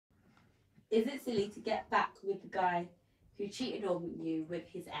Is it silly to get back with the guy who cheated on you with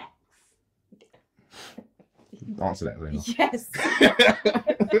his ex? Answer that, Yes.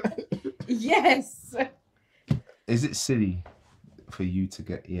 Yes. Is it silly for you to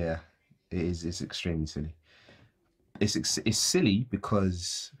get? Yeah, it is. It's extremely silly. It's silly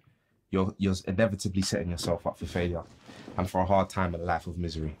because you're inevitably setting yourself up for failure and for a hard time and a life of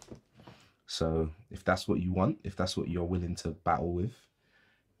misery. So if that's what you want, if that's what you're willing to battle with,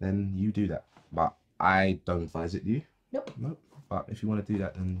 then you do that. But I don't advise it, do you? Nope. But if you want to do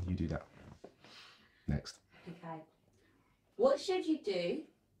that, then you do that. Next. Okay. What should you do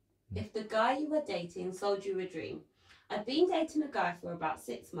if the guy you were dating sold you a dream? I've been dating a guy for about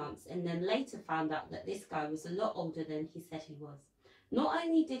 6 months and then later found out that this guy was a lot older than he said he was. Not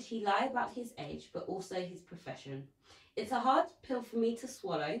only did he lie about his age, but also his profession. It's a hard pill for me to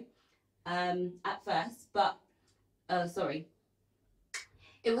swallow at first, but...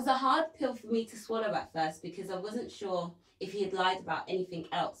 It was a hard pill for me to swallow at first because I wasn't sure if he had lied about anything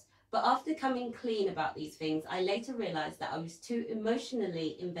else. But after coming clean about these things, I later realised that I was too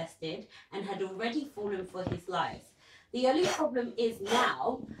emotionally invested and had already fallen for his lies. The only problem is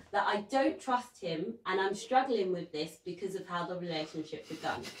now that I don't trust him and I'm struggling with this because of how the relationship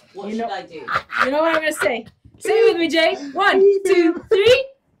began. What should I do? You know what I'm going to say? Say it with me, Jay. 1, 2, 3.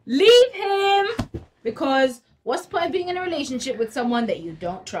 Leave him. Because what's the point of being in a relationship with someone that you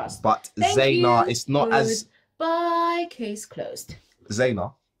don't trust? But Zeina, it's not as... Bye, case closed.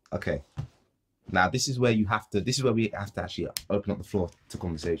 Zeina, okay. Now, this is where we have to actually open up the floor to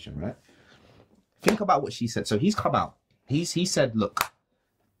conversation, right? Think about what she said. So he's come out. He said, look,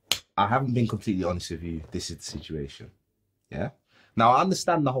 I haven't been completely honest with you. This is the situation. Yeah. Now, I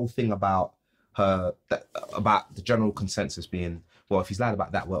understand the whole thing about about the general consensus being, well, if he's lied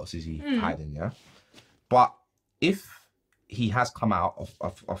about that, what else is he hiding? Yeah. But if he has come out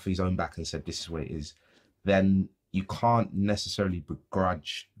off his own back and said, this is what it is, then you can't necessarily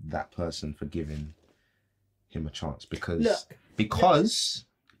begrudge that person for giving him a chance because at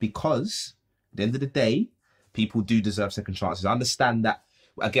the end of the day, people do deserve second chances. I understand that,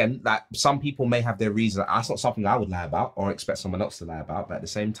 again, like some people may have their reasons. That's not something I would lie about or expect someone else to lie about. But at the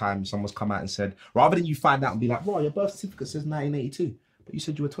same time, someone's come out and said, rather than you find out and be like, well, your birth certificate says 1982, but you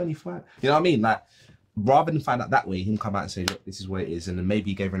said you were 25. You know what I mean? Like, rather than find out that way, him come out and say, look, this is what it is. And then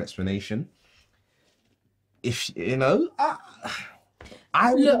maybe he gave her an explanation. If, you know,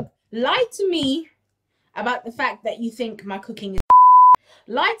 I would... Look, lie to me about the fact that you think my cooking is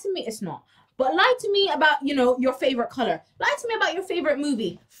lie to me, it's not. But lie to me about, you know, your favorite color. Lie to me about your favorite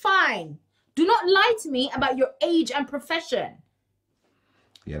movie. Fine. Do not lie to me about your age and profession.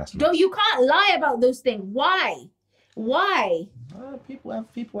 Yeah, that's nice. You can't lie about those things. Why? Why?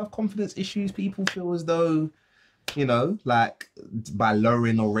 People have confidence issues. People feel as though, you know, like by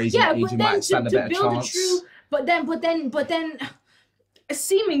lowering or raising age, you might stand a better chance. But then,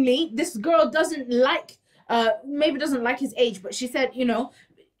 seemingly, this girl doesn't like, maybe doesn't like his age, but she said, you know,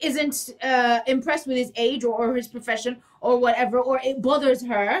 isn't impressed with his age or his profession or whatever, or it bothers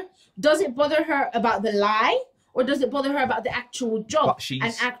her. Does it bother her about the lie, or does it bother her about the actual job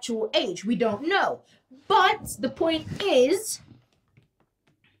and actual age? We don't know. But the point is...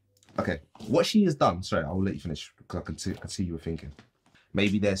 Okay, what she has done, sorry, I will let you finish because I can see you were thinking.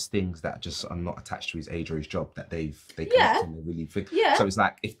 Maybe there's things that just are not attached to his age or his job that they connect and they really think. Yeah. So it's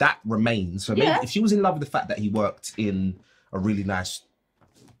like, if that remains, so maybe if she was in love with the fact that he worked in a really nice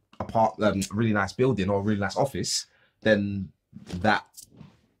really nice building or a really nice office, then that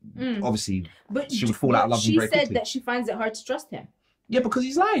obviously she would fall out of love with him very quickly. She said that she finds it hard to trust him. Yeah, because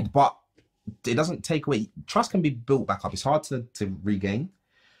he's lied, but it doesn't take away. Trust can be built back up. It's hard to regain,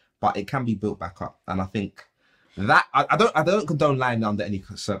 but it can be built back up. And I think that I don't condone lying under any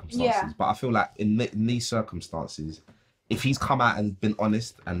circumstances, but I feel like in these circumstances, if he's come out and been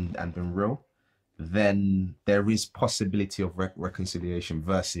honest and been real, then there is possibility of reconciliation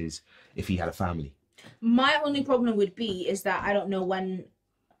versus if he had a family. My only problem would be is that I don't know when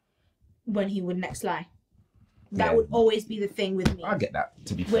he would next lie. That would always be the thing with me. I get that,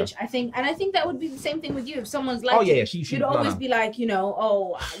 to be fair. Which I think that would be the same thing with you. If someone's like, you'd always be like, you know,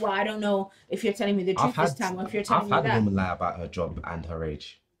 oh, well, I don't know if you're telling me the truth this time or if you're telling me that. I've had a woman lie about her job and her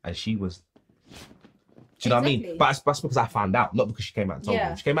age, and she was... Do you know what I mean? But that's because I found out, not because she came out and told me.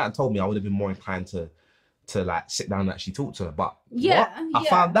 If she came out and told me, I would have been more inclined to like sit down and actually talk to her. But I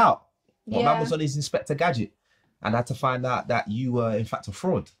found out. My man was on his Inspector Gadget, and I had to find out that you were in fact a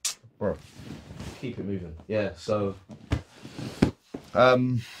fraud. Bro, keep it moving. Yeah. So,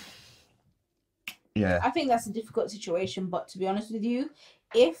 yeah. I think that's a difficult situation, but to be honest with you,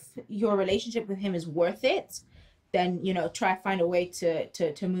 if your relationship with him is worth it, then, you know, try to find a way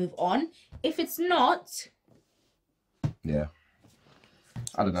to move on. If it's not, Yeah.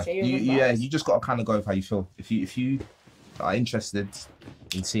 I don't know. Say your Yeah, goodbyes. you just got to kind of go with how you feel. If you are interested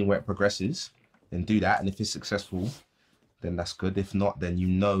in seeing where it progresses, then do that. And if it's successful, then that's good. If not, then you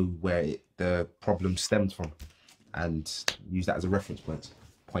know where the problem stemmed from, and use that as a reference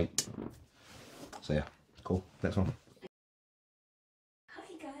point. So yeah, cool. Next one.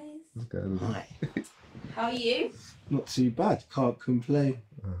 Hi guys. Let's go. Hi. How are you? Not too bad. Can't complain.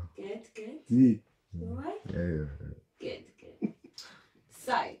 Good, good. Yeah. You alright? Yeah. Good, good.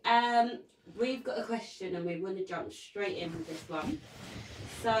 So, we've got a question and we want to jump straight in with this one.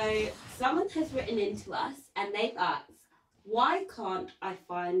 So, someone has written into us and they've asked, why can't I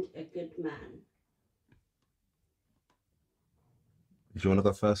find a good man? Do you want to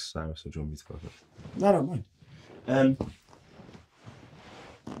go first, Cyrus, or do you want me to go first? No, I don't mind.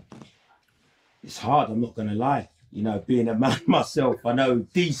 It's hard, I'm not going to lie. You know, being a man myself, I know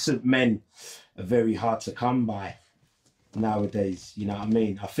decent men are very hard to come by nowadays. You know what I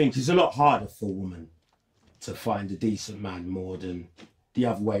mean? I think it's a lot harder for a woman to find a decent man more than the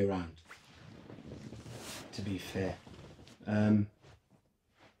other way around, to be fair. I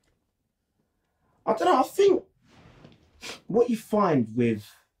don't know, I think what you find with,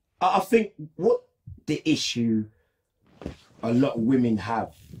 I think what the issue a lot of women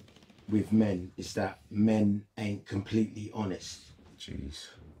have with men is that men ain't completely honest. Jeez.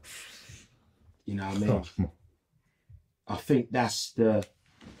 You know what I mean? I think that's the,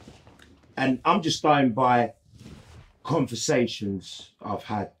 and I'm just going by conversations I've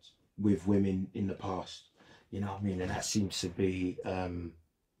had with women in the past. You know what I mean? And that seems to be a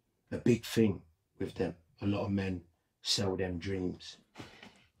big thing with them. A lot of men sell them dreams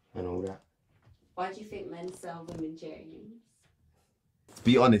and all that. Why do you think men sell women dreams?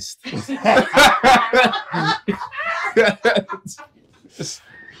 Be honest.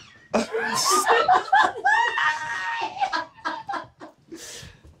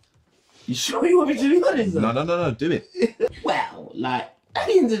 You sure you want me to be honest? No. Do it. Well, like, at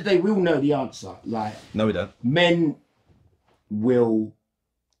the end of the day, we all know the answer. Like, No, we don't. men will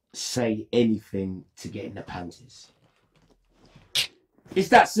say anything to get in the panties. It's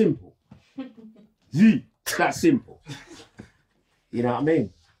that simple. It's that simple. You know what I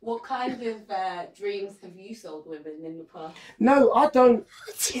mean? What kind of dreams have you sold women in the past? No, I don't.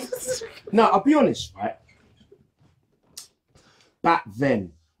 No, I'll be honest, right? Back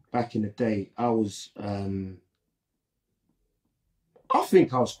then, back in the day, I was, I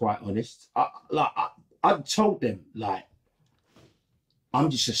think I was quite honest. I told them, like, I'm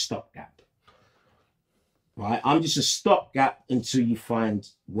just a stopgap, right? I'm just a stopgap until you find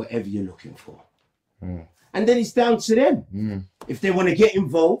whatever you're looking for. Mm. And then it's down to them if they want to get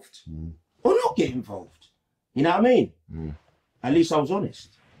involved or not get involved. You know what I mean? At least I was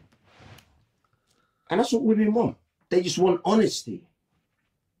honest. And that's what women want. They just want honesty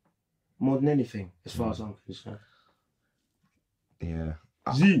more than anything, as far as I'm concerned. Yeah.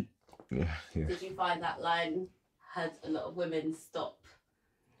 Z. Yeah. Did you find that line had a lot of women stop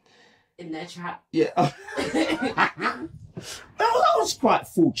in their trap? Yeah. I was quite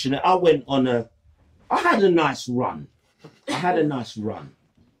fortunate. I had a nice run.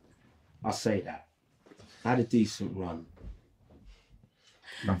 I'll say that. I had a decent run.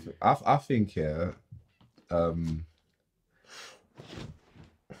 I think, yeah, I'm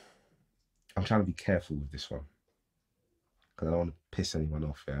trying to be careful with this one because I don't want to piss anyone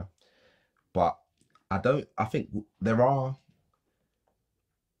off, yeah. But I think there are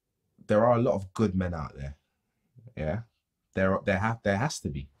a lot of good men out there, yeah. There has to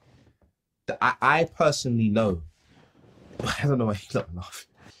be. I personally know. I don't know why you're not laughing.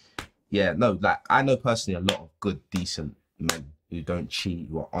 Yeah, no, like I know personally a lot of good, decent men who don't cheat,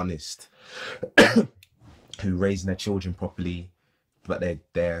 who are honest, who raise their children properly, but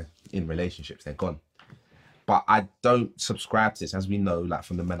they're in relationships, they're gone. But I don't subscribe to this, as we know, like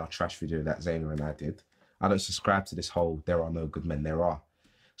from the Men Are Trash video that Zeina and I did. I don't subscribe to this whole there are no good men. There are.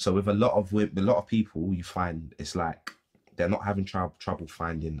 So with a lot of people, you find it's like they're not having trouble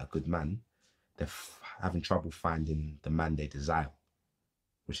finding a good man. They're having trouble finding the man they desire,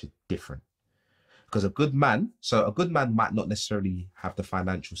 which is different. Because a good man might not necessarily have the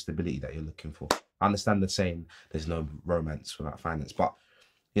financial stability that you're looking for. I understand the saying, there's no romance without finance, but,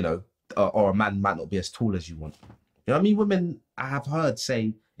 you know, or a man might not be as tall as you want. You know what I mean? Women, I have heard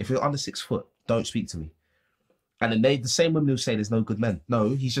say, if you're under 6 foot, don't speak to me. And then the same women who say there's no good men. No,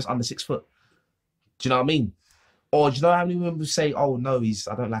 he's just under 6 foot. Do you know what I mean? Or do you know how many women who say, oh no,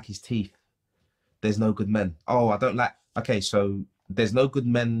 I don't like his teeth. There's no good men. Oh, I don't like, okay, so there's no good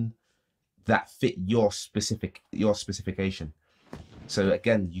men that fit your specification. So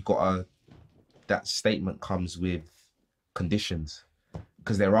again, you gotta that statement comes with conditions,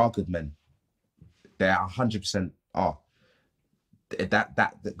 because there are good men. There 100% are.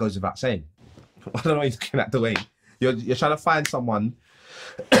 That goes without saying. I don't know what you're looking at, Dwayne. You're trying to find someone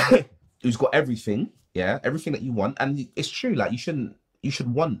who's got everything, yeah, everything that you want, and it's true. Like you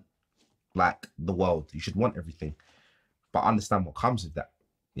should want like the world. You should want everything, but understand what comes with that.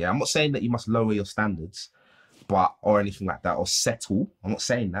 Yeah, I'm not saying that you must lower your standards, or anything like that, or settle. I'm not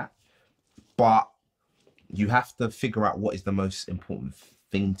saying that, but you have to figure out what is the most important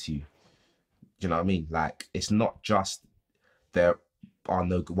thing to you. Do you know what I mean? Like, it's not just there are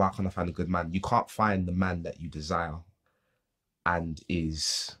no good. Why can't I find a good man? You can't find the man that you desire and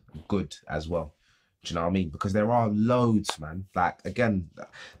is good as well. Do you know what I mean? Because there are loads, man. Like, again,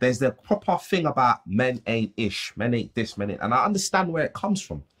 there's the proper thing about men ain't ish, men ain't this, men ain't, and I understand where it comes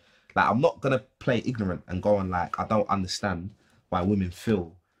from. Like, I'm not gonna play ignorant and go on like I don't understand why women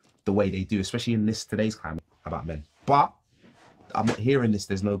feel the way they do, especially in today's climate about men. But I'm not hearing this.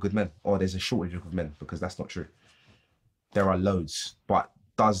 There's no good men, or there's a shortage of good men, because that's not true. There are loads, but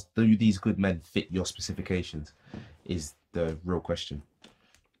do these good men fit your specifications? Is the real question.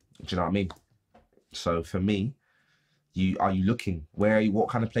 Do you know what I mean? So for me, are you looking? Where are you? What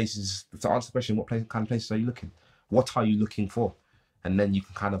kind of places? To answer the question, kind of places are you looking? What are you looking for? And then you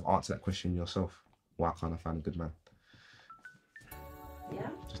can kind of answer that question yourself. Why can't I find a good man? Yeah.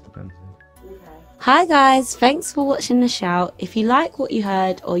 Just depends. Okay. Hi guys, thanks for watching the shout. If you like what you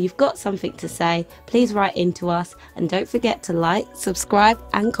heard or you've got something to say, please write into us, and don't forget to like, subscribe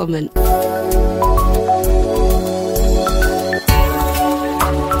and comment.